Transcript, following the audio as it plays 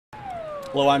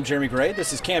Hello, I'm Jeremy Gray.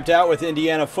 This is Camped Out with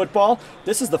Indiana Football.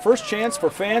 This is the first chance for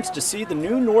fans to see the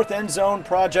new North End Zone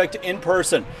project in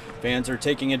person. Fans are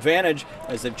taking advantage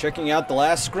as they're checking out the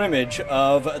last scrimmage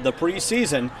of the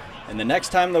preseason. And the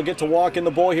next time they'll get to walk in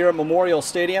the bowl here at Memorial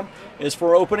Stadium is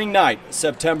for opening night,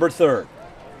 September 3rd.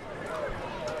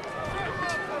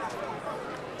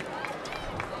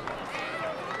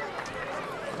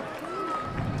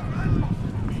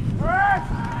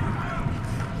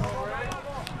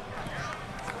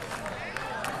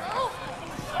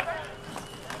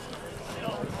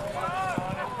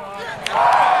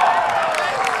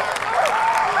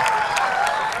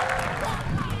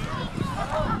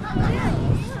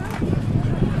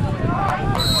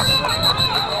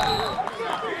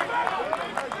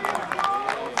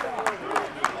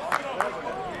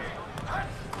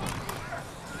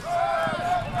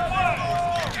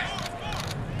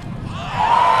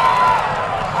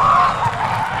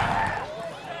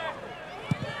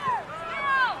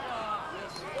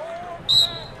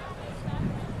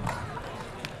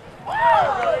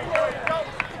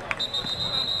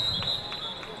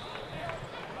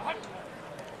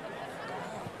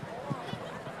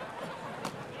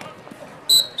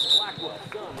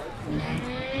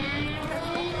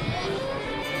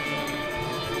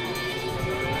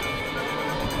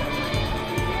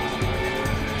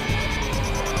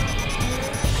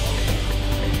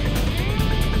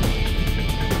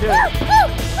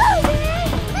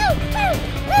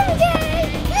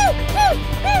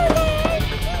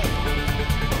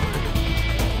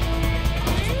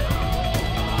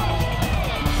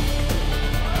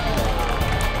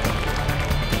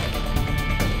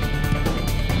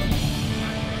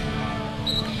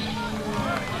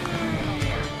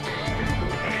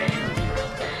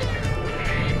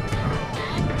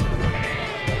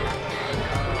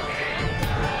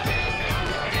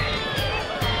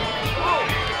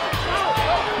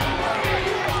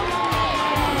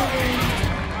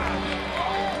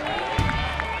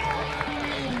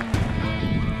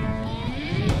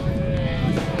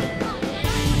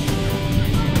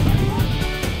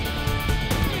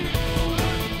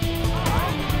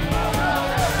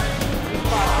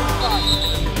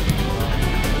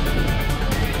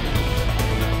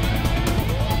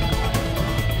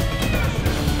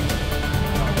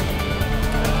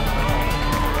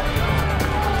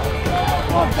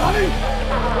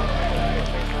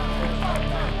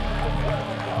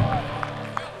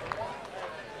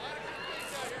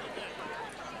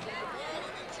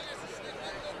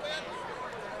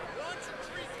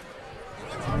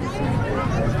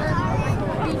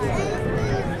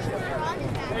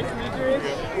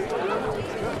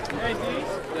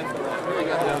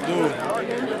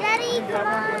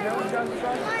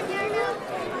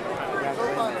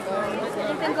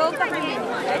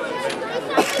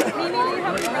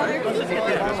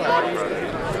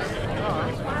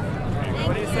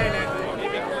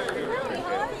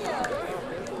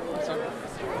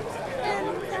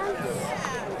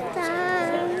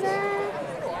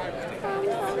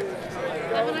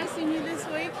 Haven't I seen you this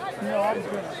week? No, I was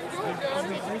good.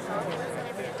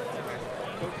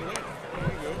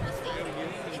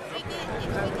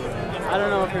 I don't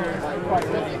know if you're quite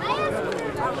ready.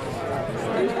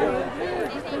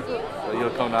 So you'll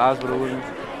come to the hospital with me?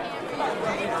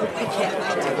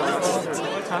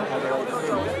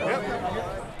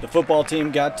 The football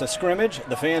team got to scrimmage,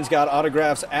 the fans got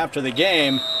autographs after the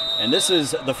game, and this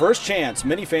is the first chance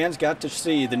many fans got to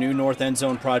see the new North End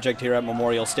Zone project here at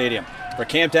Memorial Stadium. For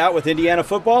Camped Out with Indiana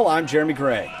Football, I'm Jeremy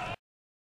Gray.